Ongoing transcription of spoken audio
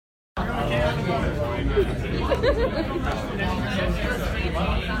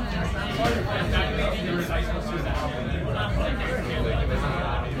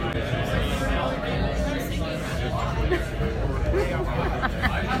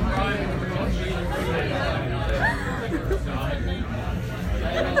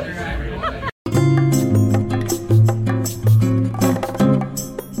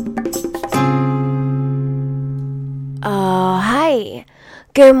Hi.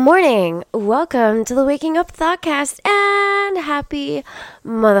 Good morning. Welcome to the Waking Up Thoughtcast and happy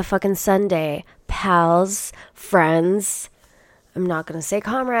motherfucking Sunday, pals, friends. I'm not going to say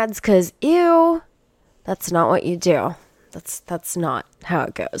comrades because ew, that's not what you do. That's not how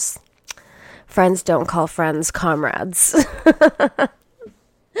it goes. Friends don't call friends comrades.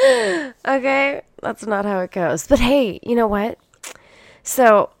 Okay, that's not how it goes. But hey, you know what?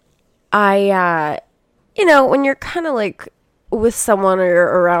 So when you're kind of like with someone or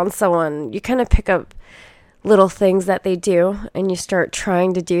around someone, you kind of pick up little things that they do and you start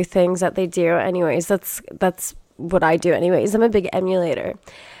trying to do things that they do. Anyways, that's what I do anyways. I'm a big emulator.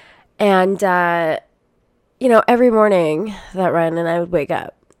 And, every morning that Ryan and I would wake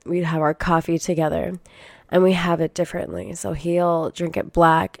up, we'd have our coffee together and we have it differently. So he'll drink it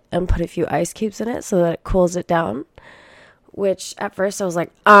black and put a few ice cubes in it so that it cools it down. Which at first I was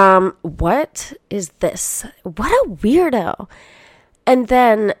like, what is this? What a weirdo. And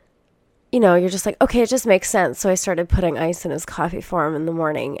then, you're just like, okay, it just makes sense. So I started putting ice in his coffee for him in the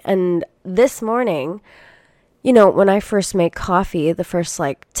morning. And this morning, when I first make coffee, the first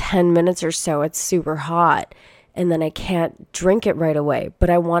 10 minutes or so, it's super hot. And then I can't drink it right away. But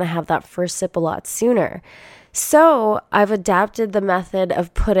I want to have that first sip a lot sooner. So I've adapted the method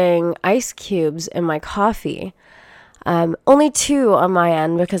of putting ice cubes in my coffee. Only 2 on my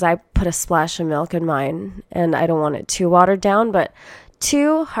end because I put a splash of milk in mine and I don't want it too watered down, but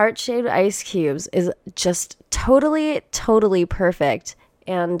 2 heart-shaped ice cubes is just totally perfect.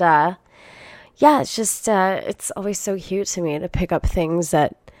 And, it's just, it's always so cute to me to pick up things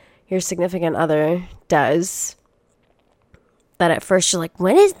that your significant other does that at first you're like,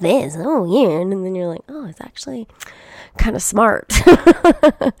 what is this? Oh, weird. And then you're like, oh, it's actually kind of smart.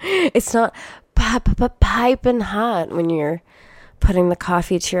 It's not piping hot when you're putting the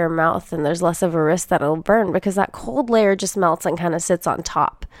coffee to your mouth, and there's less of a risk that it'll burn because that cold layer just melts and kind of sits on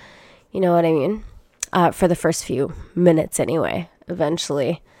top. You know what I mean? For the first few minutes anyway.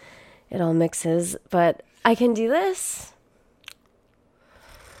 Eventually it all mixes, but I can do this.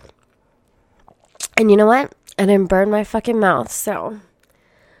 And you know what? I didn't burn my fucking mouth, so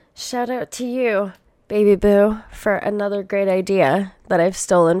shout out to you, baby boo, for another great idea that I've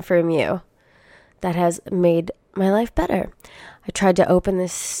stolen from you that has made my life better. I tried to open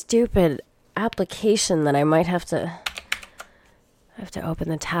this stupid application that I might have to open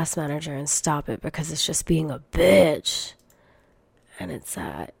the task manager and stop it because it's just being a bitch. And it's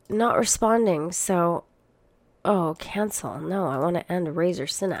not responding. So, cancel. No, I want to end Razor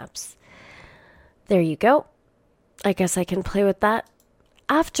Synapse. There you go. I guess I can play with that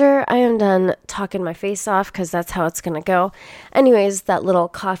after I am done talking my face off because that's how it's going to go. Anyways, that little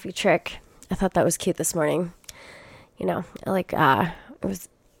coffee trick, I thought that was cute this morning. It was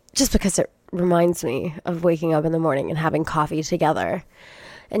just because it reminds me of waking up in the morning and having coffee together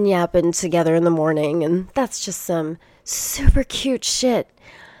and yapping together in the morning. And that's just some super cute shit.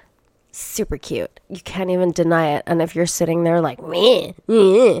 Super cute. You can't even deny it. And if you're sitting there like, meh,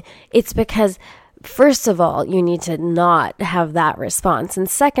 it's because, first of all, you need to not have that response. And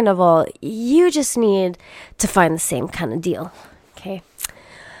second of all, you just need to find the same kind of deal. Okay?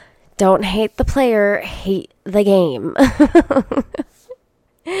 Don't hate the player, hate the game.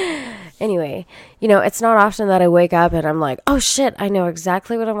 Anyway, it's not often that I wake up and I'm like, oh shit, I know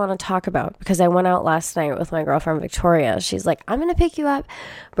exactly what I want to talk about because I went out last night with my girlfriend Victoria. She's like, I'm going to pick you up.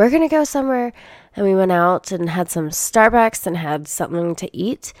 We're going to go somewhere. And we went out and had some Starbucks and had something to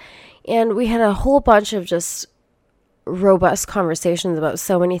eat. And we had a whole bunch of just robust conversations about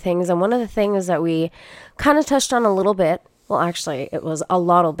so many things. And one of the things that we kind of touched on a little bit, well, actually, it was a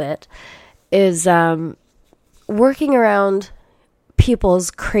lot bit, is working around people's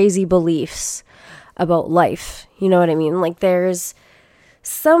crazy beliefs about life. You know what I mean? Like, there's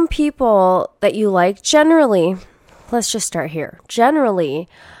some people that you like. Generally, let's just start here. Generally,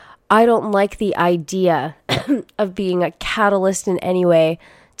 I don't like the idea of being a catalyst in any way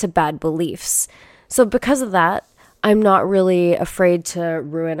to bad beliefs. So because of that, I'm not really afraid to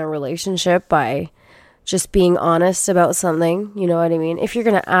ruin a relationship by just being honest about something, you know what I mean? If you're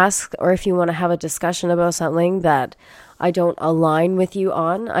going to ask or if you want to have a discussion about something that I don't align with you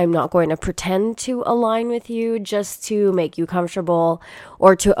on. I'm not going to pretend to align with you just to make you comfortable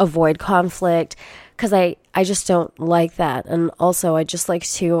or to avoid conflict, because I just don't like that. And also, I just like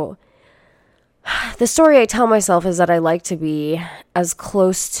to... The story I tell myself is that I like to be as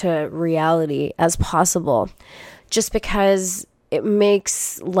close to reality as possible, just because it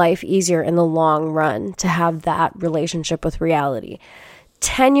makes life easier in the long run to have that relationship with reality.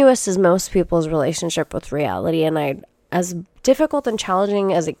 Tenuous is most people's relationship with reality, and as difficult and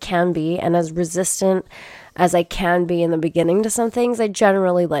challenging as it can be, and as resistant as I can be in the beginning to some things, I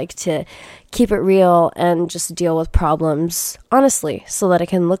generally like to keep it real and just deal with problems honestly, so that I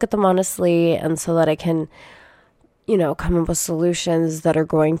can look at them honestly, and so that I can, come up with solutions that are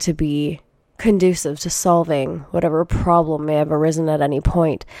going to be conducive to solving whatever problem may have arisen at any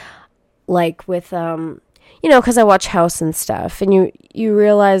point. Like with, because I watch House and stuff, and you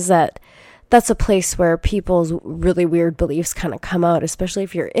realize that that's a place where people's really weird beliefs kind of come out, especially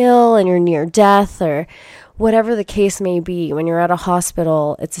if you're ill and you're near death or whatever the case may be. When you're at a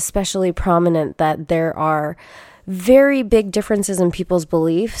hospital, it's especially prominent that there are very big differences in people's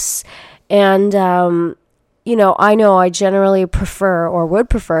beliefs. And, I know I generally prefer or would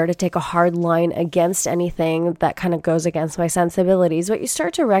prefer to take a hard line against anything that kind of goes against my sensibilities. But you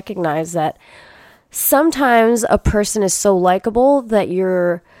start to recognize that sometimes a person is so likable that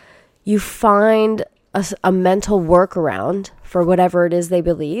you find a mental workaround for whatever it is they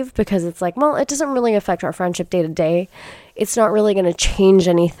believe, because it's like, well, it doesn't really affect our friendship day to day. It's not really going to change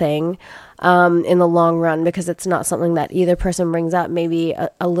anything in the long run, because it's not something that either person brings up. Maybe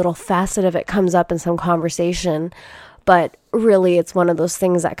a little facet of it comes up in some conversation, but really it's one of those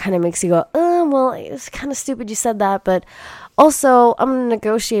things that kind of makes you go, well, it's kind of stupid you said that, but also I'm going to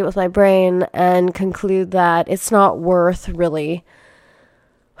negotiate with my brain and conclude that it's not worth really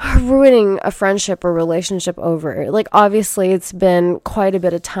ruining a friendship or relationship over. Like, obviously it's been quite a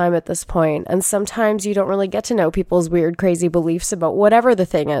bit of time at this point, and sometimes you don't really get to know people's weird, crazy beliefs about whatever the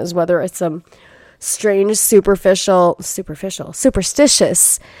thing is, whether it's some strange, superstitious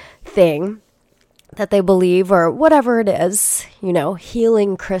thing that they believe, or whatever it is,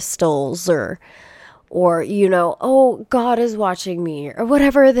 healing crystals, or oh, God is watching me, or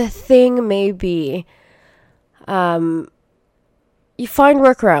whatever the thing may be. You find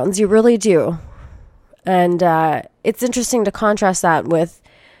workarounds, you really do. And it's interesting to contrast that with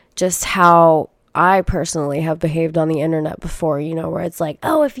just how I personally have behaved on the internet before, where it's like,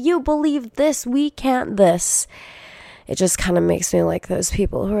 oh, if you believe this, we can't this. It just kind of makes me like those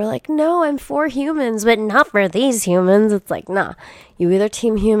people who are like, no, I'm for humans, but not for these humans. It's like, nah, you either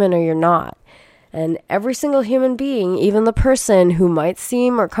team human or you're not. And every single human being, even the person who might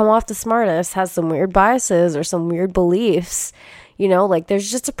seem or come off the smartest, has some weird biases or some weird beliefs.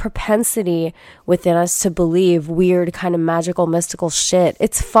 There's just a propensity within us to believe weird kind of magical, mystical shit.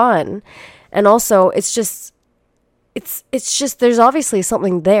 It's fun. And also, it's just, there's obviously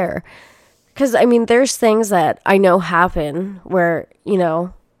something there. Because, there's things that I know happen where,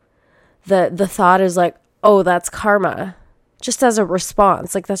 the thought is like, oh, that's karma. Just as a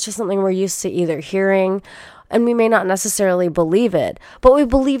response. Like, that's just something we're used to either hearing, and we may not necessarily believe it, but we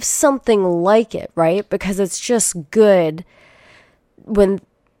believe something like it, right? Because it's just good when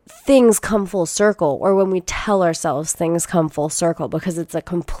things come full circle, or when we tell ourselves things come full circle, because it's a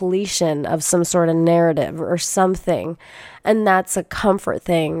completion of some sort of narrative or something. And that's a comfort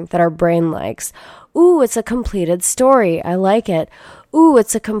thing that our brain likes. Ooh, it's a completed story. I like it. Ooh,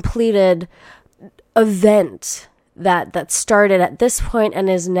 it's a completed event that started at this point and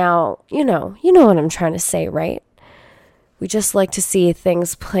is now, you know what I'm trying to say, right? We just like to see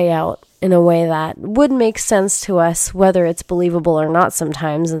things play out in a way that would make sense to us, whether it's believable or not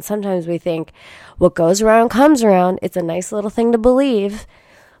sometimes. And sometimes we think what goes around comes around. It's a nice little thing to believe,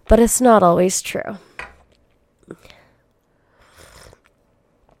 but it's not always true.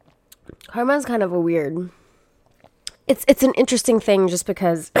 Karma's kind of a weird... It's an interesting thing just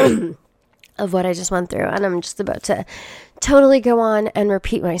because of what I just went through. And I'm just about to totally go on and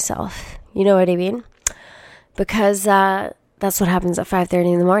repeat myself. You know what I mean? Because that's what happens at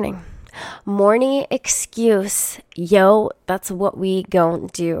 5:30 in the morning. Morning excuse. Yo, that's what we gon'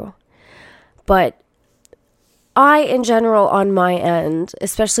 do. But I, in general, on my end,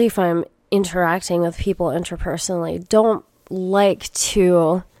 especially if I'm interacting with people interpersonally, don't like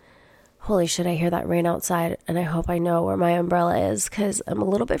to... Holy shit, I hear that rain outside, and I hope I know where my umbrella is, because I'm a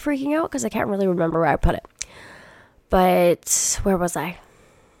little bit freaking out because I can't really remember where I put it. But where was I?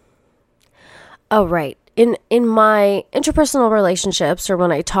 Oh, right. In my interpersonal relationships, or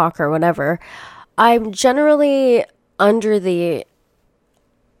when I talk or whatever, I'm generally under the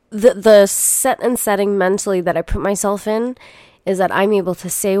the set and setting mentally that I put myself in is that I'm able to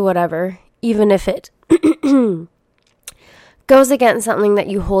say whatever, even if it goes against something that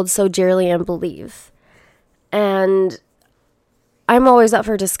you hold so dearly and believe. And I'm always up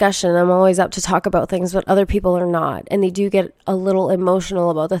for discussion. I'm always up to talk about things, but other people are not. And they do get a little emotional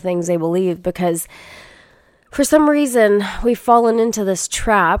about the things they believe because for some reason we've fallen into this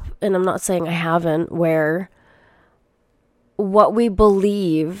trap, and I'm not saying I haven't, where what we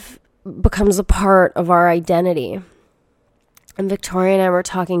believe becomes a part of our identity. And Victoria and I were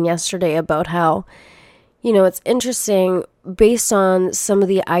talking yesterday about how, it's interesting based on some of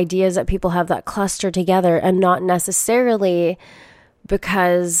the ideas that people have that cluster together, and not necessarily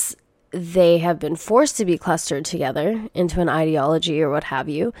because they have been forced to be clustered together into an ideology or what have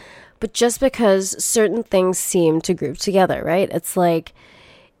you, but just because certain things seem to group together, right? It's like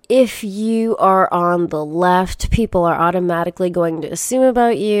if you are on the left, people are automatically going to assume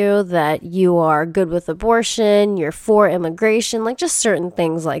about you that you are good with abortion, you're for immigration, like just certain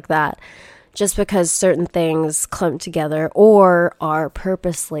things like that. Just because certain things clump together or are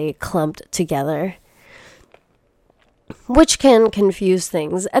purposely clumped together, which can confuse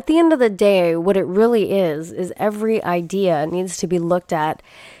things. At the end of the day, what it really is every idea needs to be looked at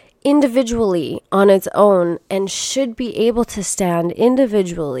individually on its own and should be able to stand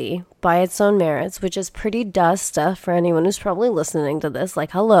individually by its own merits, which is pretty duh stuff for anyone who's probably listening to this.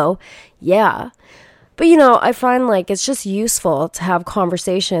 Like, hello, yeah. But, I find like it's just useful to have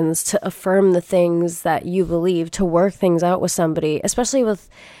conversations to affirm the things that you believe, to work things out with somebody, especially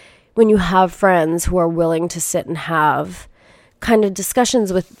when you have friends who are willing to sit and have kind of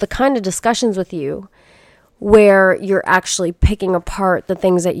discussions with you where you're actually picking apart the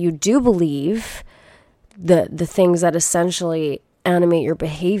things that you do believe, the things that essentially animate your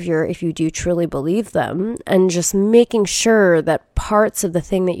behavior if you do truly believe them, and just making sure that parts of the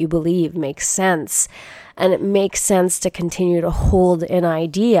thing that you believe make sense, and it makes sense to continue to hold an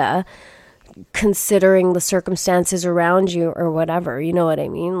idea considering the circumstances around you or whatever, you know what I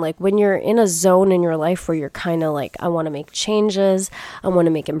mean? Like when you're in a zone in your life where you're kind of like, I want to make changes, I want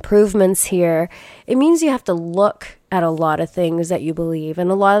to make improvements here, it means you have to look at a lot of things that you believe. And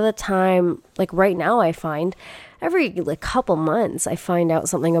a lot of the time, like right now, I find every couple months, I find out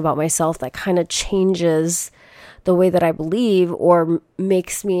something about myself that kind of changes the way that I believe or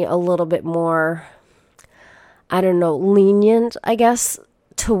makes me a little bit more, lenient, I guess,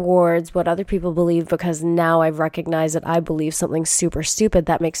 towards what other people believe, because now I've recognized that I believe something super stupid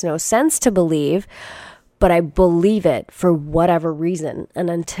that makes no sense to believe, but I believe it for whatever reason.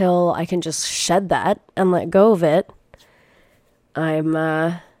 And until I can just shed that and let go of it, I'm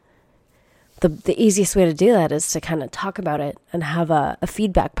the easiest way to do that is to kind of talk about it and have a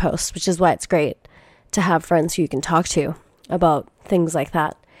feedback post, which is why it's great to have friends who you can talk to about things like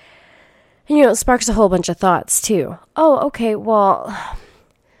that. And it sparks a whole bunch of thoughts too. Oh, okay, well,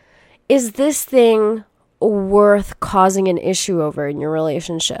 is this thing worth causing an issue over in your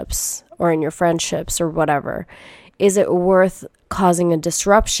relationships or in your friendships or whatever? Is it worth causing a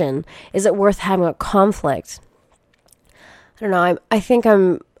disruption? Is it worth having a conflict? I don't know. I think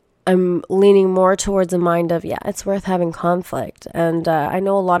I'm leaning more towards a mind of, yeah, it's worth having conflict. And I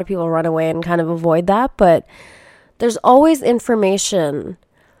know a lot of people run away and kind of avoid that, but there's always information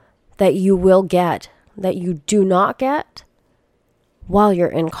that you will get that you do not get while you're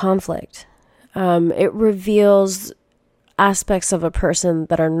in conflict. It reveals aspects of a person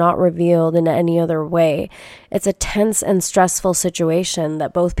that are not revealed in any other way. It's a tense and stressful situation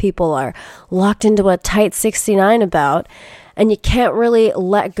that both people are locked into a tight 69 about, and you can't really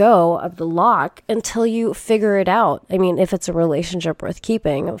let go of the lock until you figure it out. I mean, if it's a relationship worth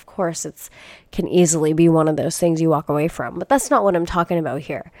keeping, of course, it can easily be one of those things you walk away from. But that's not what I'm talking about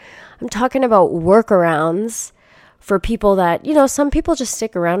here. I'm talking about workarounds for people that, some people just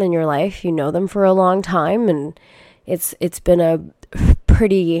stick around in your life. You know them for a long time, and it's been a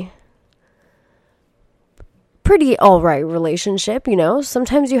pretty all right relationship,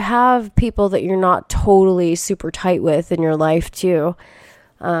 Sometimes you have people that you're not totally super tight with in your life too.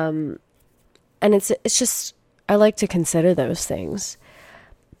 And it's just, I like to consider those things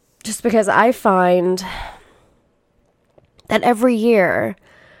just because I find that every year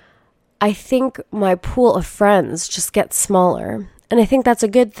I think my pool of friends just gets smaller. And I think that's a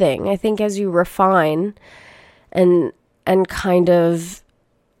good thing. I think as you refine and kind of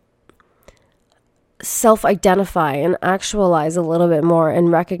self-identify and actualize a little bit more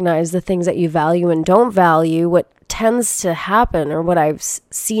and recognize the things that you value and don't value, what tends to happen, or what I've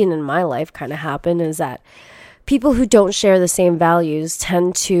seen in my life kind of happen, is that people who don't share the same values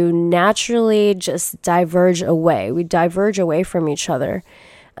tend to naturally just diverge away. We diverge away from each other.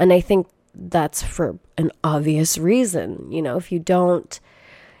 And I think that's for an obvious reason. If you don't,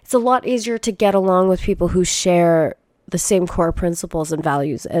 it's a lot easier to get along with people who share the same core principles and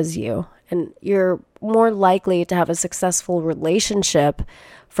values as you. And you're more likely to have a successful relationship,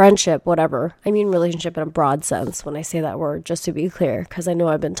 friendship, whatever. I mean relationship in a broad sense when I say that word, just to be clear, because I know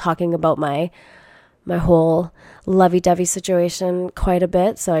I've been talking about my whole lovey-dovey situation quite a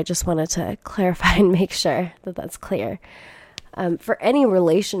bit. So I just wanted to clarify and make sure that that's clear. For any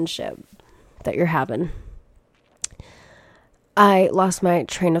relationship that you're having. I lost my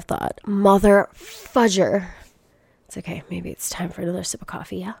train of thought. Mother fudger. It's okay. Maybe it's time for another sip of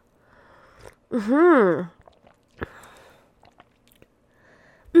coffee, yeah? Oh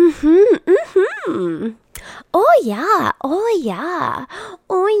yeah.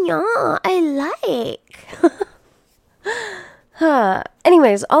 I like.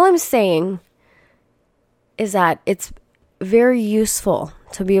 Anyways, all I'm saying is that it's very useful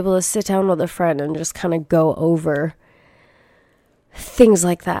to be able to sit down with a friend and just kind of go over things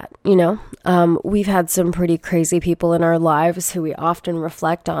like that, we've had some pretty crazy people in our lives who we often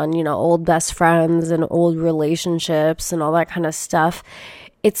reflect on, old best friends and old relationships and all that kind of stuff.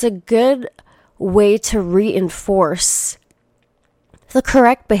 It's a good way to reinforce the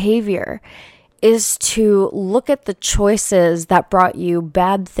correct behavior is to look at the choices that brought you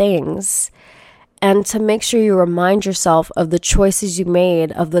bad things and to make sure you remind yourself of the choices you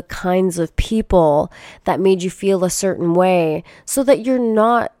made, of the kinds of people that made you feel a certain way, so that you're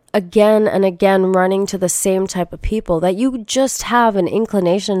not again and again running to the same type of people that you just have an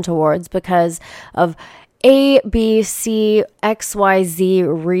inclination towards because of A, B, C, X, Y, Z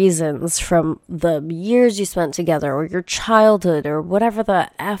reasons from the years you spent together or your childhood or whatever the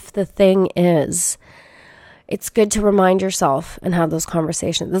F the thing is. It's good to remind yourself and have those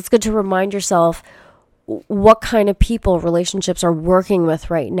conversations. It's good to remind yourself what kind of people relationships are working with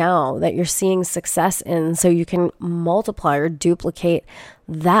right now that you're seeing success in, so you can multiply or duplicate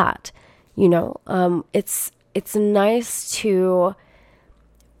that. It's nice to,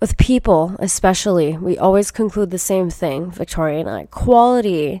 with people especially, we always conclude the same thing, Victoria and I.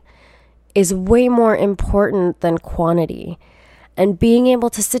 Quality is way more important than quantity. And being able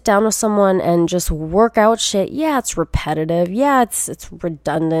to sit down with someone and just work out shit, yeah, it's repetitive. Yeah, it's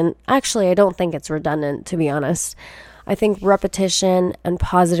redundant. Actually, I don't think it's redundant, to be honest. I think repetition and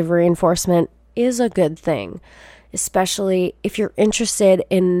positive reinforcement is a good thing, especially if you're interested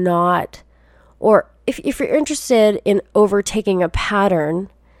in if you're interested in overtaking a pattern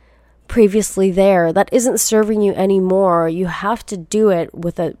previously there that isn't serving you anymore. You have to do it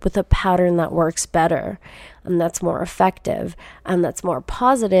with a pattern that works better and that's more effective and that's more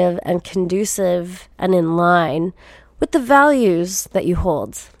positive and conducive and in line with the values that you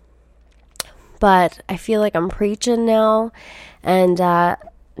hold. But I feel like I'm preaching now, and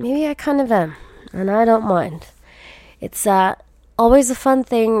maybe I kind of am, and I don't mind. It's always a fun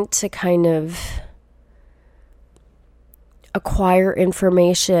thing to kind of acquire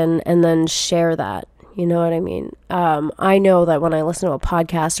information and then share that. You know what I mean? I know that when I listen to a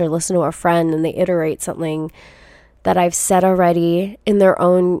podcast or listen to a friend and they iterate something that I've said already in their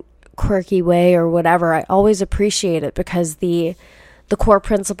own quirky way or whatever, I always appreciate it because the core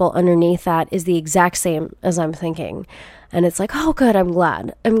principle underneath that is the exact same as I'm thinking. And it's like, oh, good, I'm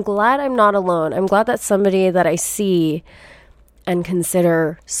glad. I'm glad I'm not alone. I'm glad that somebody that I see and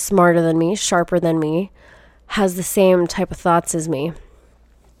consider smarter than me, sharper than me, has the same type of thoughts as me.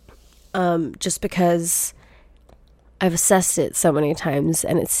 Just because I've assessed it so many times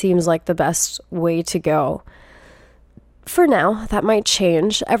and it seems like the best way to go. For now, that might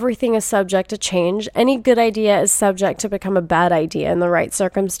change. Everything is subject to change. Any good idea is subject to become a bad idea in the right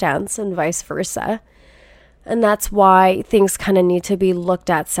circumstance and vice versa. And that's why things kind of need to be looked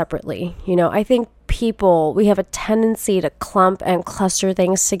at separately. I think we have a tendency to clump and cluster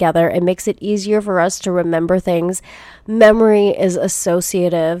things together. It makes it easier for us to remember things. Memory is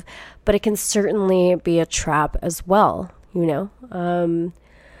associative, but it can certainly be a trap as well,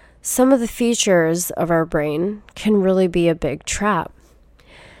 Some of the features of our brain can really be a big trap.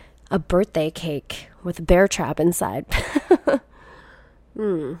 A birthday cake with a bear trap inside.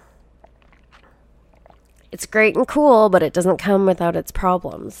 It's great and cool, but it doesn't come without its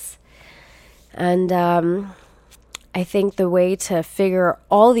problems. And I think the way to figure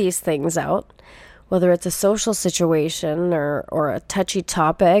all these things out, whether it's a social situation or a touchy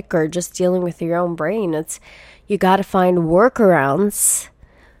topic or just dealing with your own brain, you got to find workarounds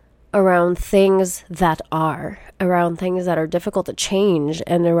around things that are difficult to change,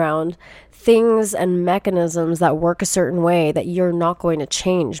 and around things and mechanisms that work a certain way that you're not going to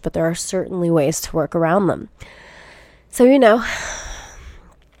change, but there are certainly ways to work around them. So,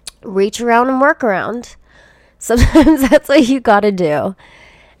 reach around and work around. Sometimes that's what you got to do.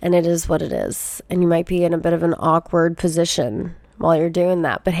 And it is what it is. And you might be in a bit of an awkward position while you're doing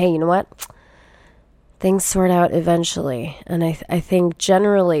that. But hey, you know what? Things sort out eventually. And I think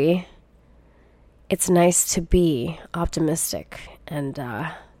generally it's nice to be optimistic. And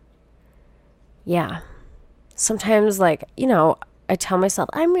yeah. Sometimes, like, you know, I tell myself,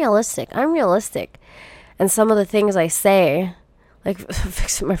 I'm realistic. And some of the things I say, like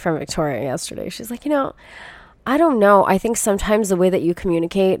my friend Victoria yesterday, she's like, you know, I don't know. I think sometimes the way that you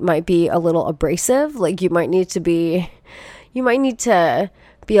communicate might be a little abrasive. Like you might need to be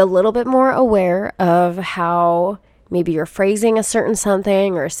a little bit more aware of how maybe you're phrasing a certain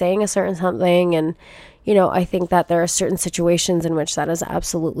something or saying a certain something. And, you know, I think that there are certain situations in which that is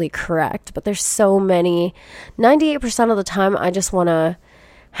absolutely correct. But there's so many, 98% of the time, I just want to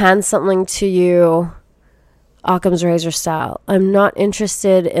hand something to you Occam's razor style. I'm not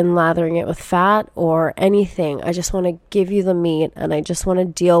interested in lathering it with fat or anything. I just want to give you the meat and I just want to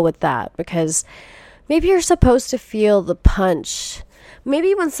deal with that because maybe you're supposed to feel the punch.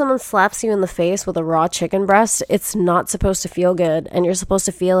 Maybe when someone slaps you in the face with a raw chicken breast, it's not supposed to feel good and you're supposed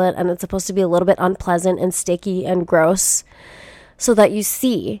to feel it and it's supposed to be a little bit unpleasant and sticky and gross so that you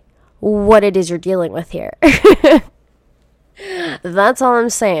see what it is you're dealing with here. That's all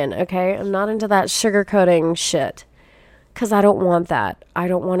I'm saying, okay? I'm not into that sugarcoating shit because I don't want that. I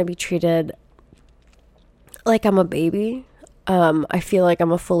don't want to be treated like I'm a baby. I feel like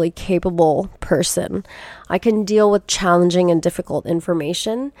I'm a fully capable person. I can deal with challenging and difficult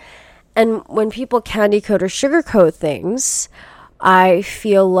information. And when people candy coat or sugarcoat things, I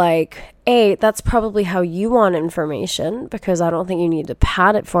feel like, A, that's probably how you want information because I don't think you need to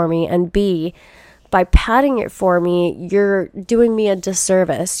pad it for me. And B, by padding it for me, you're doing me a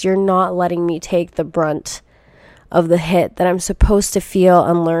disservice. You're not letting me take the brunt of the hit that I'm supposed to feel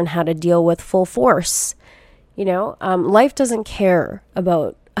and learn how to deal with full force. You know, life doesn't care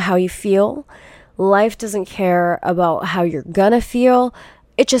about how you feel. Life doesn't care about how you're gonna feel.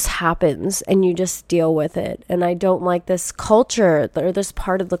 It just happens and you just deal with it. And I don't like this culture or this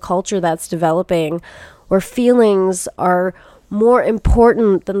part of the culture that's developing where feelings are more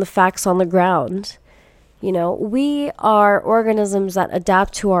important than the facts on the ground. You know, we are organisms that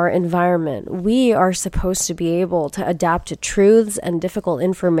adapt to our environment. We are supposed to be able to adapt to truths and difficult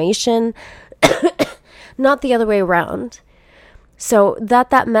information, not the other way around. So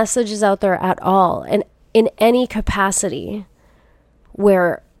that message is out there at all, and in any capacity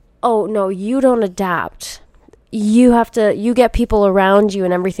where, oh no, you don't adapt. You get people around you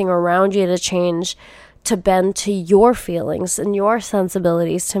and everything around you to change, to bend to your feelings and your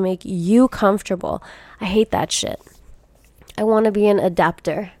sensibilities to make you comfortable. I hate that shit. I want to be an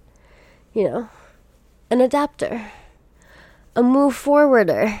adapter, you know, an adapter, a move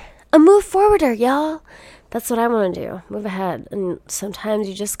forwarder, y'all. That's what I want to do. Move ahead. And sometimes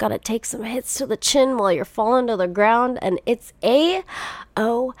you just got to take some hits to the chin while you're falling to the ground, and it's A-O-fucking-K.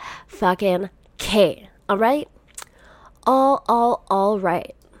 All right? All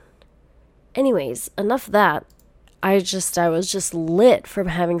right. Anyways, enough of that. I was just lit from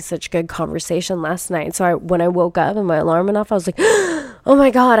having such good conversation last night. So when I woke up and my alarm went off, I was like, oh my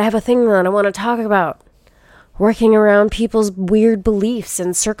God, I have a thing that I want to talk about. Working around people's weird beliefs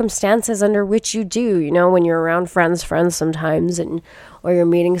and circumstances under which you do, you know, when you're around friends sometimes or you're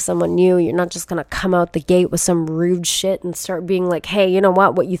meeting someone new, you're not just going to come out the gate with some rude shit and start being like, hey, you know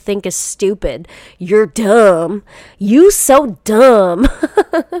what you think is stupid. You're dumb. You so dumb.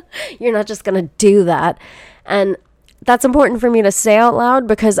 You're not just going to do that. And that's important for me to say out loud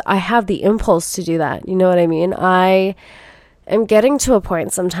because I have the impulse to do that. You know what I mean? I am getting to a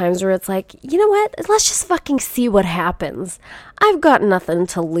point sometimes where it's like, you know what? Let's just fucking see what happens. I've got nothing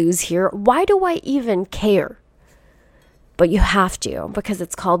to lose here. Why do I even care? But you have to, because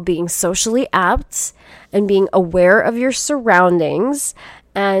it's called being socially apt and being aware of your surroundings,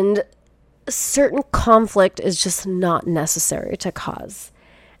 and certain conflict is just not necessary to cause.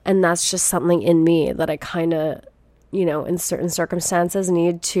 And that's just something in me that I kind of, you know, in certain circumstances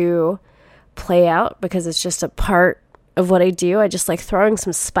need to play out because it's just a part of what I do. I just like throwing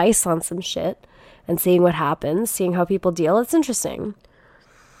some spice on some shit and seeing what happens, seeing how people deal. It's interesting.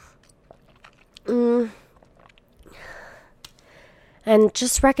 And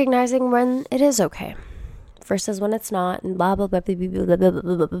just recognizing when it is okay versus when it's not, and blah, blah, blah, blah, blah, blah, blah,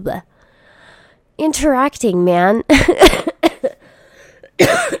 blah, blah, blah. Interacting, man.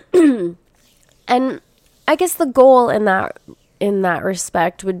 And I guess the goal in that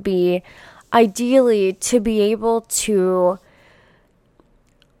respect would be ideally to be able to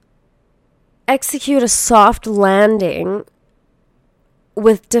execute a soft landing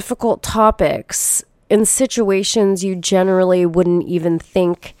with difficult topics in situations you generally wouldn't even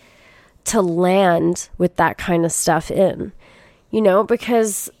think to land with that kind of stuff in,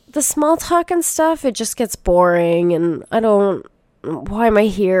 because the small talk and stuff, it just gets boring, and why am I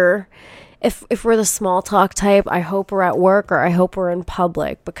here? If we're the small talk type, I hope we're at work or I hope we're in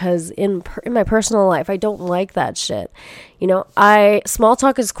public, because in my personal life, I don't like that shit. Small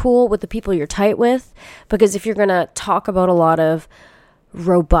talk is cool with the people you're tight with, because if you're going to talk about a lot of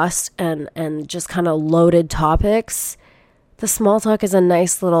robust and just kind of loaded topics, the small talk is a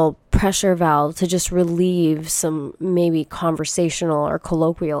nice little pressure valve to just relieve some maybe conversational or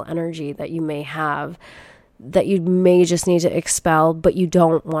colloquial energy that you may have, that you may just need to expel, but you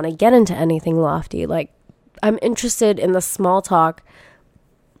don't want to get into anything lofty. Like, I'm interested in the small talk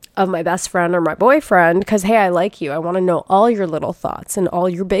of my best friend or my boyfriend because, hey, I like you. I want to know all your little thoughts and all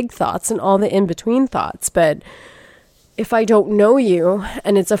your big thoughts and all the in-between thoughts. But if I don't know you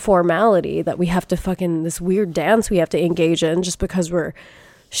and it's a formality that we have to this weird dance we have to engage in just because we're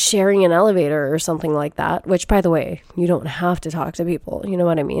sharing an elevator or something like that, which, by the way, you don't have to talk to people, you know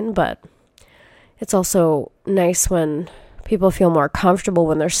what I mean? But it's also nice when people feel more comfortable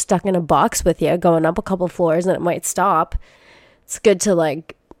when they're stuck in a box with you, going up a couple floors and it might stop. It's good to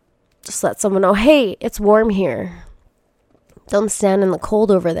just let someone know, hey, it's warm here. Don't stand in the cold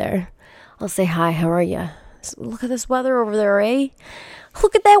over there. I'll say, hi, how are you? Look at this weather over there, eh?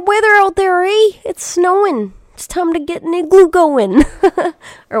 Look at that weather out there, eh? It's snowing. It's time to get an igloo going.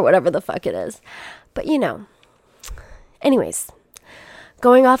 Or whatever the fuck it is. But anyways,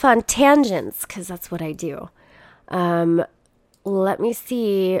 going off on tangents, because that's what I do. Let me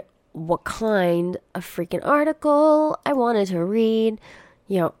see what kind of freaking article I wanted to read.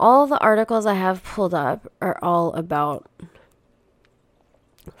 All the articles I have pulled up are all about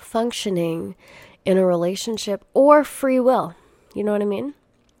functioning in a relationship or free will. You know what I mean?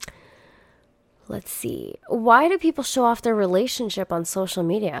 Let's see. Why do people show off their relationship on social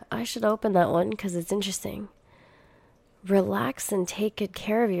media? I should open that one because it's interesting. Relax and take good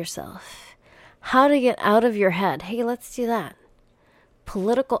care of yourself. How to get out of your head. Hey, let's do that.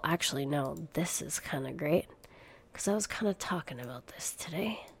 Actually, no, this is kind of great because I was kind of talking about this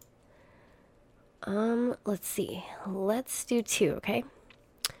today. Let's see. Let's do 2, okay?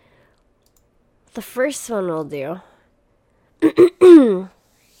 The first one we'll do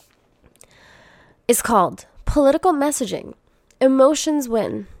is called Political Messaging. Emotions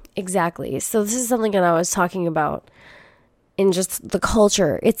Win. Exactly. So this is something that I was talking about in just the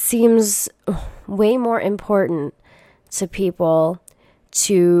culture. It seems way more important to people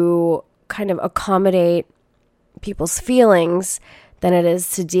to kind of accommodate people's feelings than it is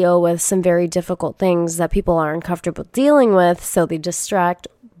to deal with some very difficult things that people aren't comfortable dealing with, so they distract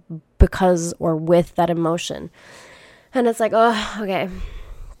because or with that emotion. And it's like, oh, okay,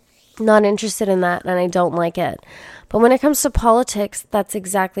 not interested in that and I don't like it. But when it comes to politics, that's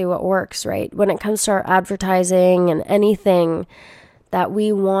exactly what works, right? When it comes to our advertising and anything that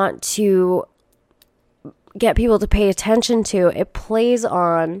we want to get people to pay attention to, it plays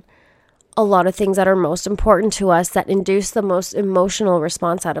on a lot of things that are most important to us that induce the most emotional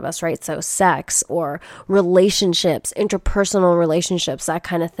response out of us, right? So sex or relationships, interpersonal relationships, that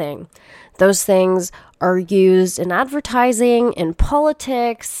kind of thing. Those things are used in advertising, in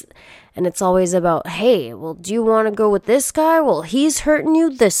politics, and it's always about, hey, well, do you want to go with this guy? Well, he's hurting you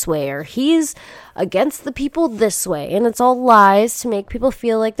this way, or he's against the people this way. And it's all lies to make people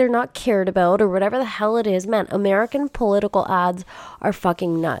feel like they're not cared about or whatever the hell it is. Man, American political ads are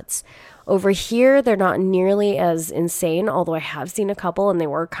fucking nuts. Over here, they're not nearly as insane, although I have seen a couple and they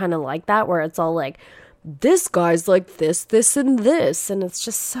were kind of like that, where it's all like, this guy's like this, this, and this. And it's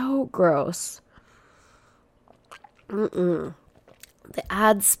just so gross. The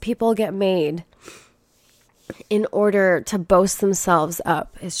ads people get made in order to boast themselves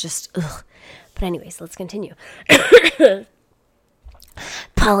up is just, ugh. But anyways, let's continue.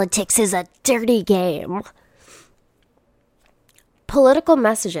 Politics is a dirty game. Political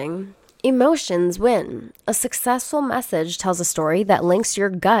messaging. Emotions win. A successful message tells a story that links your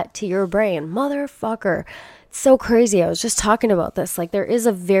gut to your brain. Motherfucker. It's so crazy. I was just talking about this. Like, there is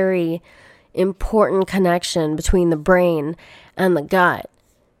a very important connection between the brain and the gut.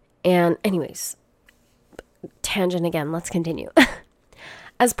 And anyways, tangent again. Let's continue.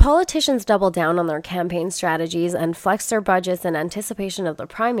 As politicians double down on their campaign strategies and flex their budgets in anticipation of the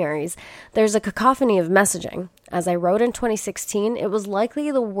primaries, there's a cacophony of messaging. As I wrote in 2016, it was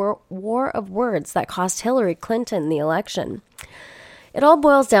likely the war of words that cost Hillary Clinton the election. It all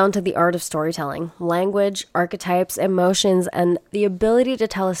boils down to the art of storytelling, language, archetypes, emotions, and the ability to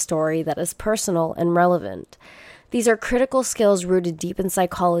tell a story that is personal and relevant. These are critical skills rooted deep in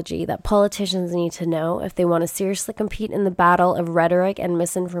psychology that politicians need to know if they want to seriously compete in the battle of rhetoric and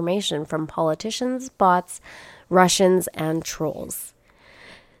misinformation from politicians, bots, Russians, and trolls.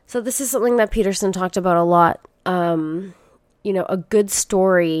 So this is something that Peterson talked about a lot. A good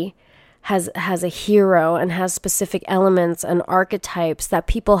story has a hero and has specific elements and archetypes that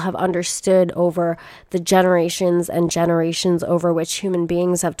people have understood over the generations and generations over which human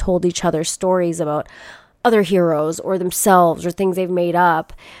beings have told each other stories about other heroes or themselves or things they've made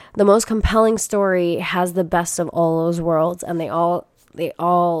up. The most compelling story has the best of all those worlds, and they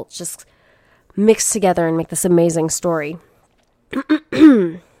all just mix together and make this amazing story.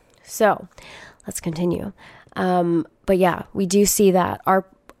 So let's continue. But yeah, we do see that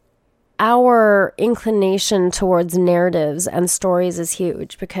our inclination towards narratives and stories is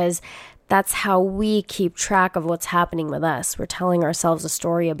huge, because that's how we keep track of what's happening with us. We're telling ourselves a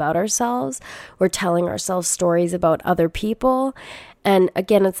story about ourselves. We're telling ourselves stories about other people. And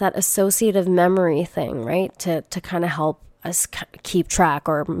again, it's that associative memory thing, right? To kind of help us keep track,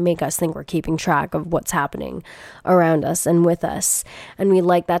 or make us think we're keeping track of what's happening around us and with us. And we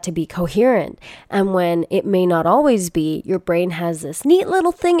like that to be coherent. And when it may not always be, your brain has this neat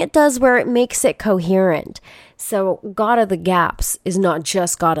little thing it does where it makes it coherent. So God of the gaps is not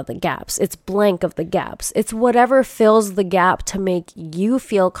just God of the gaps. It's blank of the gaps. It's whatever fills the gap to make you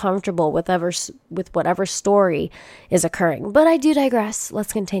feel comfortable with whatever story is occurring. But I do digress.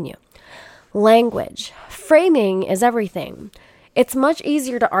 Let's continue. Language. Framing is everything. It's much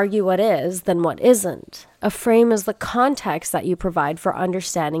easier to argue what is than what isn't. A frame is the context that you provide for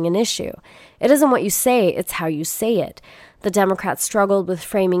understanding an issue. It isn't what you say, it's how you say it. The Democrats struggled with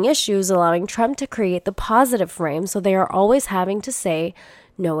framing issues, allowing Trump to create the positive frame, so they are always having to say,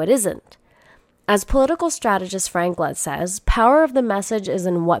 no, it isn't. As political strategist Frank Luntz says, power of the message is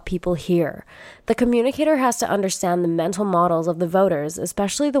in what people hear. The communicator has to understand the mental models of the voters,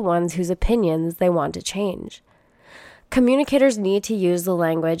 especially the ones whose opinions they want to change. Communicators need to use the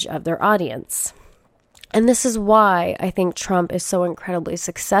language of their audience. And this is why I think Trump is so incredibly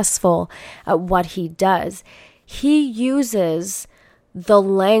successful at what he does. He uses the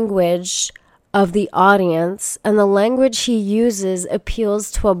language of the audience, and the language he uses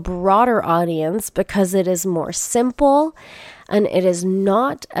appeals to a broader audience because it is more simple and it is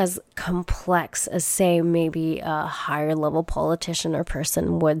not as complex as, say, maybe a higher level politician or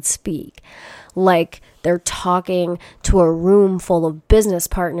person would speak. Like they're talking to a room full of business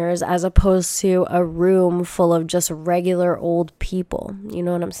partners as opposed to a room full of just regular old people. You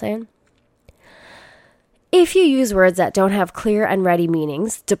know what I'm saying? If you use words that don't have clear and ready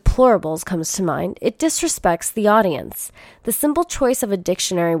meanings, deplorables comes to mind, it disrespects the audience. The simple choice of a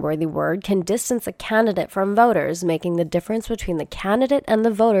dictionary-worthy word can distance a candidate from voters, making the difference between the candidate and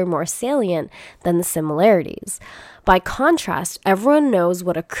the voter more salient than the similarities. By contrast, everyone knows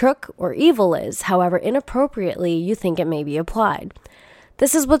what a crook or evil is, however inappropriately you think it may be applied.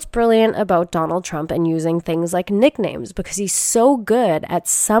 This is what's brilliant about Donald Trump and using things like nicknames, because he's so good at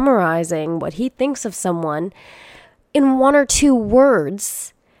summarizing what he thinks of someone in one or two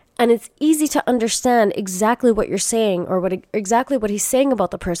words, and it's easy to understand exactly what you're saying or exactly what he's saying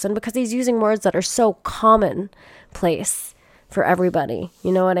about the person, because he's using words that are so commonplace for everybody.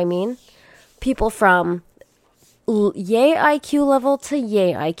 You know what I mean? People from yay IQ level to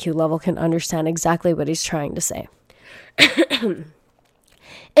yay IQ level can understand exactly what he's trying to say.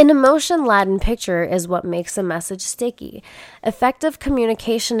 An emotion-laden picture is what makes a message sticky. Effective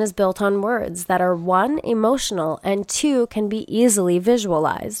communication is built on words that are, 1, emotional, and 2, can be easily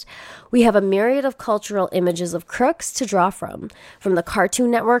visualized. We have a myriad of cultural images of crooks to draw from the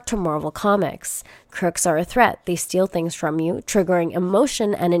Cartoon Network to Marvel Comics. Crooks are a threat. They steal things from you, triggering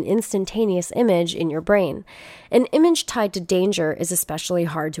emotion and an instantaneous image in your brain. An image tied to danger is especially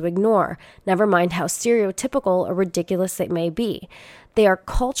hard to ignore, never mind how stereotypical or ridiculous it may be. They are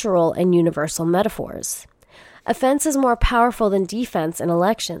cultural and universal metaphors. Offense is more powerful than defense in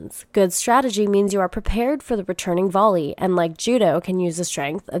elections. Good strategy means you are prepared for the returning volley, and like judo, can use the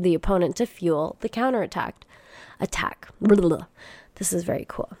strength of the opponent to fuel the counterattack. This is very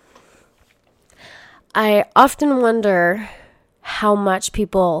cool. I often wonder how much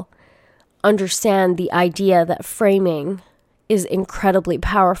people understand the idea that framing is incredibly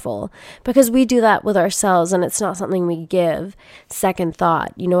powerful, because we do that with ourselves and it's not something we give second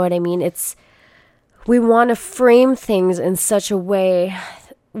thought. You know what I mean? We want to frame things in such a way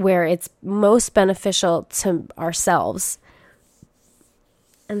where it's most beneficial to ourselves.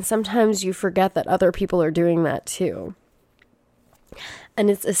 And sometimes you forget that other people are doing that too. And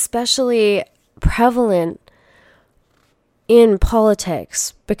it's especially prevalent in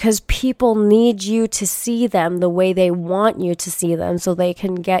politics because people need you to see them the way they want you to see them so they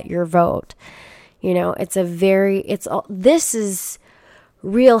can get your vote. You know, this is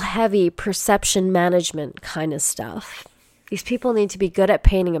real heavy perception management kind of stuff. These people need to be good at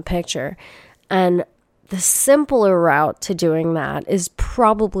painting a picture. And the simpler route to doing that is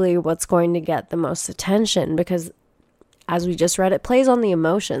probably what's going to get the most attention because, as we just read, it plays on the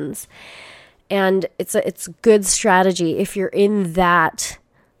emotions. And it's a good strategy if you're in that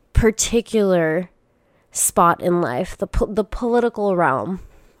particular spot in life, the political realm,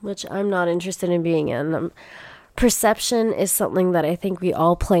 which I'm not interested in being in. Perception is something that I think we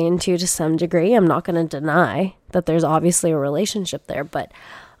all play into to some degree. I'm not going to deny that there's obviously a relationship there, but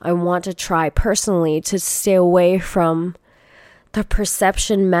I want to try personally to stay away from the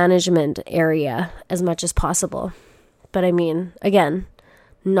perception management area as much as possible. But I mean, again,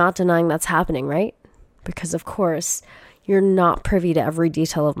 not denying that's happening, right? Because of course, you're not privy to every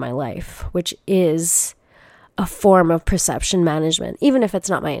detail of my life, which is a form of perception management, even if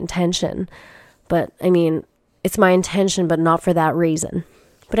it's not my intention. But I mean, it's my intention, but not for that reason.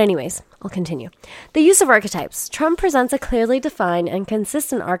 But anyways, I'll continue. The use of archetypes. Trump presents a clearly defined and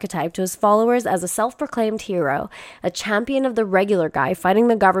consistent archetype to his followers as a self-proclaimed hero, a champion of the regular guy fighting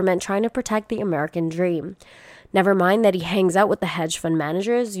the government trying to protect the American dream. Never mind that he hangs out with the hedge fund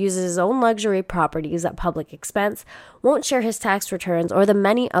managers, uses his own luxury properties at public expense, won't share his tax returns, or the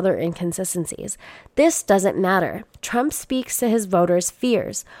many other inconsistencies. This doesn't matter. Trump speaks to his voters'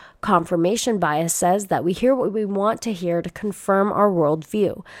 fears. Confirmation bias says that we hear what we want to hear to confirm our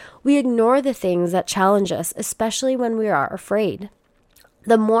worldview. We ignore the things that challenge us, especially when we are afraid.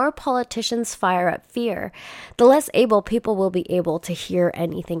 The more politicians fire up fear, the less able people will be able to hear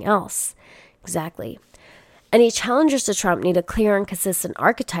anything else. Exactly. Any challengers to Trump need a clear and consistent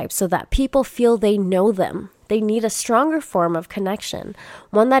archetype so that people feel they know them. They need a stronger form of connection,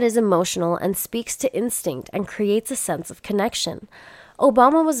 one that is emotional and speaks to instinct and creates a sense of connection.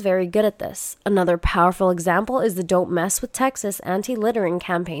 Obama was very good at this. Another powerful example is the Don't Mess with Texas anti-littering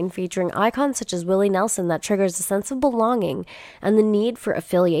campaign featuring icons such as Willie Nelson that triggers a sense of belonging and the need for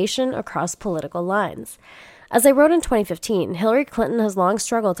affiliation across political lines. As I wrote in 2015, Hillary Clinton has long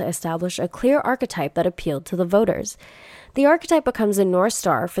struggled to establish a clear archetype that appealed to the voters. The archetype becomes a North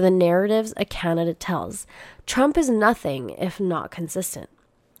Star for the narratives a candidate tells. Trump is nothing if not consistent.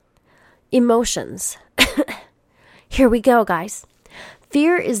 Emotions. Here we go, guys.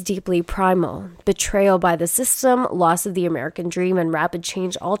 Fear is deeply primal. Betrayal by the system, loss of the American dream, and rapid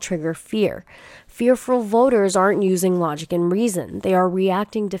change all trigger fear. Fearful voters aren't using logic and reason. They are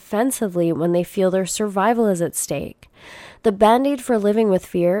reacting defensively when they feel their survival is at stake. The band-aid for living with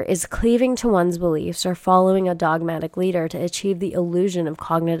fear is cleaving to one's beliefs or following a dogmatic leader to achieve the illusion of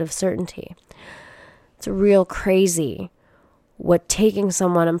cognitive certainty. It's real crazy what taking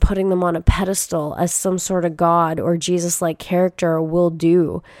someone and putting them on a pedestal as some sort of God or Jesus-like character will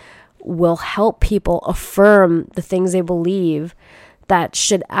do. Will help people affirm the things they believe that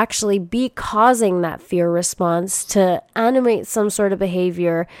should actually be causing that fear response to animate some sort of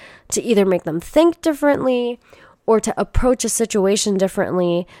behavior to either make them think differently or to approach a situation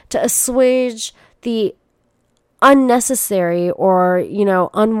differently, to assuage the unnecessary or,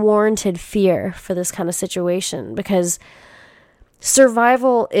 unwarranted fear for this kind of situation. Because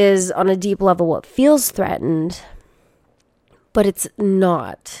survival is on a deep level what feels threatened, but it's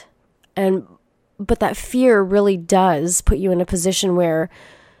not. But that fear really does put you in a position where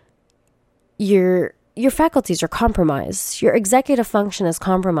your faculties are compromised. Your executive function is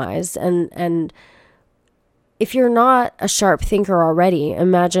compromised. And if you're not a sharp thinker already,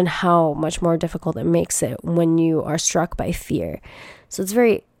 imagine how much more difficult it makes it when you are struck by fear. So it's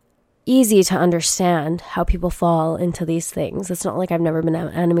very easy to understand how people fall into these things. It's not like I've never been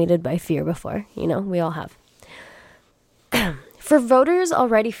animated by fear before. We all have. For voters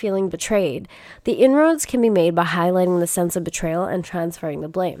already feeling betrayed, the inroads can be made by highlighting the sense of betrayal and transferring the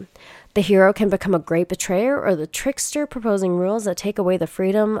blame. The hero can become a great betrayer or the trickster proposing rules that take away the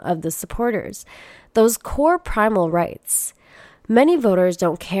freedom of the supporters. Those core primal rights. Many voters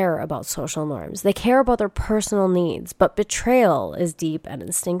don't care about social norms. They care about their personal needs, but betrayal is deep and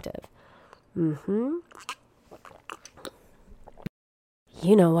instinctive. You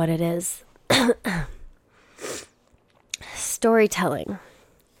know what it is. Storytelling.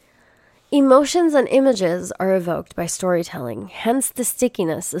 Emotions and images are evoked by storytelling, hence the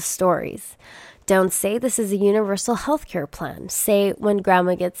stickiness of stories. Don't say this is a universal healthcare plan. Say when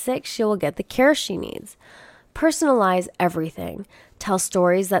grandma gets sick, she will get the care she needs. Personalize everything. Tell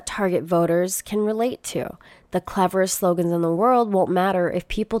stories that target voters can relate to. The cleverest slogans in the world won't matter if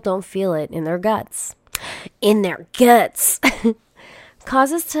people don't feel it in their guts. in their guts.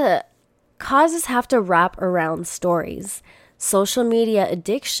 Causes have to wrap around stories. Social media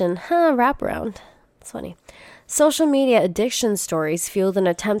addiction, wrap around. It's funny. Social media addiction stories fueled an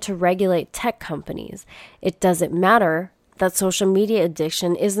attempt to regulate tech companies. It doesn't matter that social media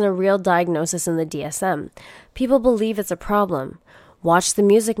addiction isn't a real diagnosis in the DSM. People believe it's a problem. Watch The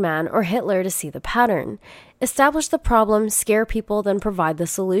Music Man or Hitler to see the pattern. Establish the problem, scare people, then provide the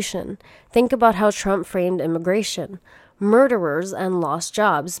solution. Think about how Trump framed immigration. Murderers and lost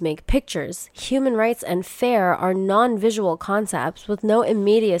jobs make pictures. Human rights and fair are non-visual concepts with no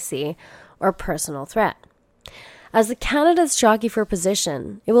immediacy or personal threat. As the candidates jockey for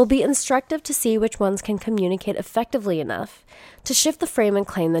position, it will be instructive to see which ones can communicate effectively enough to shift the frame and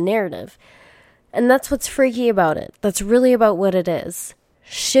claim the narrative. And that's what's freaky about it. That's really about what it is.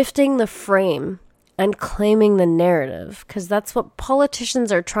 Shifting the frame and claiming the narrative, because that's what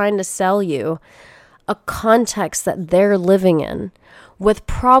politicians are trying to sell you. A context that they're living in with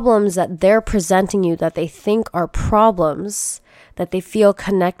problems that they're presenting you that they think are problems, that they feel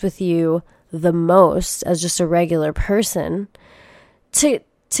connect with you the most as just a regular person to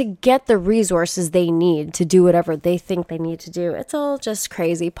get the resources they need to do whatever they think they need to do. It's all just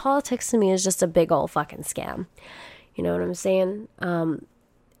crazy. Politics to me is just a big old fucking scam. You know what I'm saying?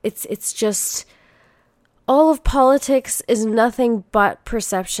 It's just all of politics is nothing but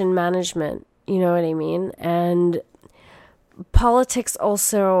perception management. You know what I mean? And politics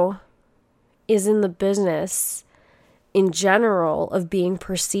also is in the business in general of being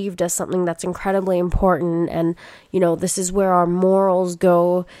perceived as something that's incredibly important. And, you know, this is where our morals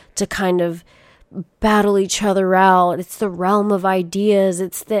go to kind of battle each other out. It's the realm of ideas.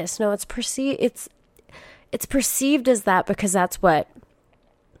 It's this. No, it's perceived as that because that's what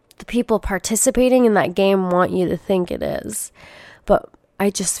the people participating in that game want you to think it is. But I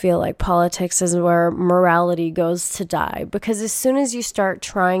just feel like politics is where morality goes to die, because as soon as you start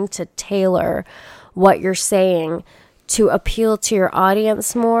trying to tailor what you're saying to appeal to your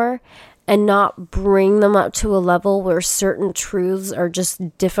audience more and not bring them up to a level where certain truths are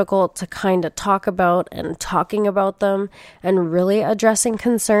just difficult to kind of talk about and talking about them and really addressing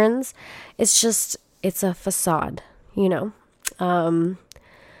concerns, it's a facade, you know?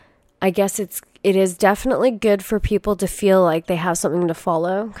 I guess it is definitely good for people to feel like they have something to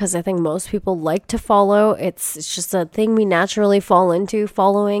follow, because I think most people like to follow. It's just a thing we naturally fall into,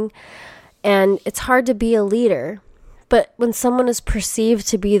 following. And it's hard to be a leader. But when someone is perceived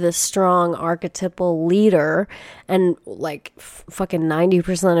to be the strong archetypal leader and like fucking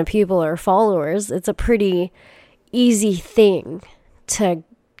 90% of people are followers, it's a pretty easy thing to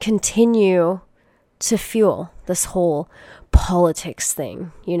continue to fuel this whole politics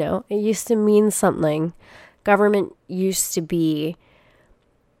thing, you know? It used to mean something. Government used to be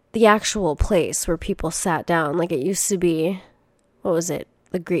the actual place where people sat down. Like it used to be, what was it?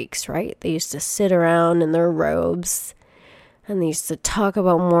 The Greeks, right? They used to sit around in their robes and they used to talk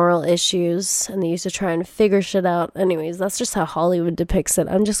about moral issues and they used to try and figure shit out. Anyways, that's just how Hollywood depicts it.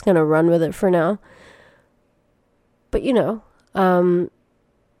 I'm just going to run with it for now. But you know,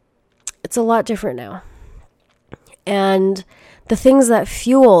 it's a lot different now. And the things that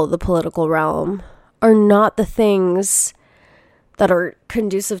fuel the political realm are not the things that are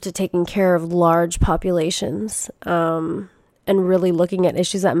conducive to taking care of large populations and really looking at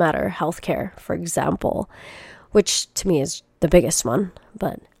issues that matter. Healthcare, for example, which to me is the biggest one.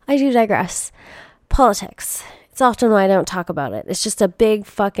 But I do digress. Politics. It's often why I don't talk about it. It's just a big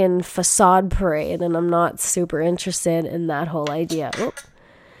fucking facade parade, and I'm not super interested in that whole idea.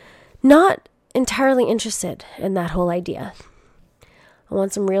 Not entirely interested in that whole idea. I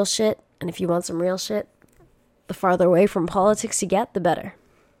want some real shit, and if you want some real shit, the farther away from politics you get, the better.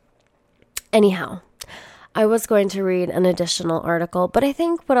 Anyhow, I was going to read an additional article, but I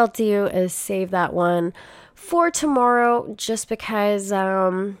think what I'll do is save that one for tomorrow, just because,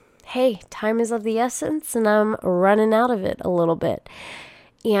 hey, time is of the essence, and I'm running out of it a little bit.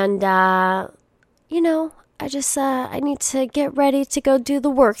 And, you know, I need to get ready to go do the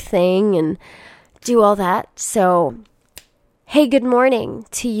work thing and do all that. So, hey, good morning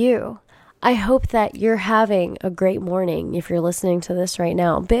to you. I hope that you're having a great morning if you're listening to this right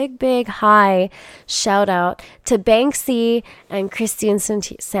now. Big hi shout out to Banksy and Christine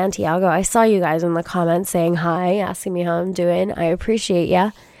Santiago. I saw you guys in the comments saying hi, asking me how I'm doing. I appreciate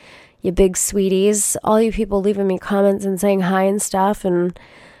ya, you big sweeties. All you people leaving me comments and saying hi and stuff, and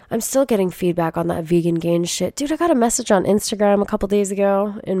I'm still getting feedback on that vegan gain shit. Dude, I got a message on Instagram a couple days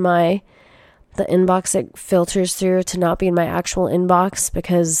ago in the inbox that filters through to not be in my actual inbox,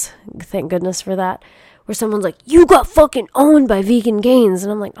 because thank goodness for that, where someone's like, you got fucking owned by Vegan Gains.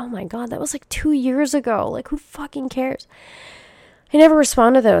 And I'm like, oh my God, that was like 2 years ago. Like, who fucking cares? I never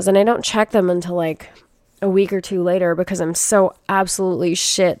respond to those, and I don't check them until like a week or two later because I'm so absolutely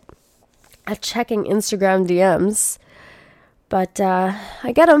shit at checking Instagram DMs. But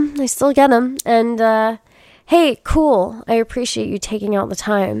I get them. I still get them. And hey, cool. I appreciate you taking out the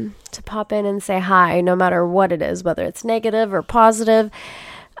time to pop in and say hi, no matter what it is, whether it's negative or positive.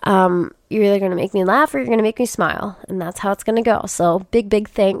 You're either going to make me laugh or you're going to make me smile. And that's how it's going to go. So big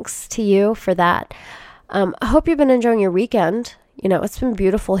thanks to you for that. I hope you've been enjoying your weekend. You know, it's been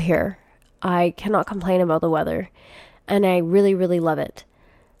beautiful here. I cannot complain about the weather. And I really, really love it.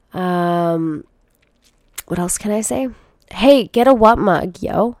 What else can I say? Hey, get a WUT mug,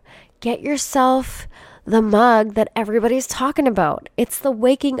 yo. Get yourself the mug that everybody's talking about. It's the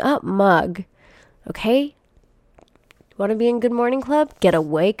waking up mug. Okay? Want to be in Good Morning Club? Get a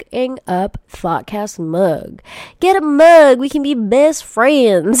waking up Thoughtcast mug. Get a mug. We can be best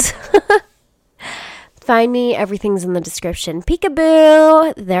friends. Find me. Everything's in the description.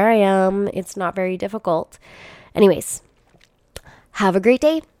 Peekaboo. There I am. It's not very difficult. Anyways, have a great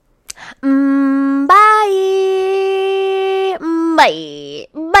day. Bye. Bye.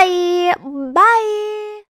 Bye. Bye.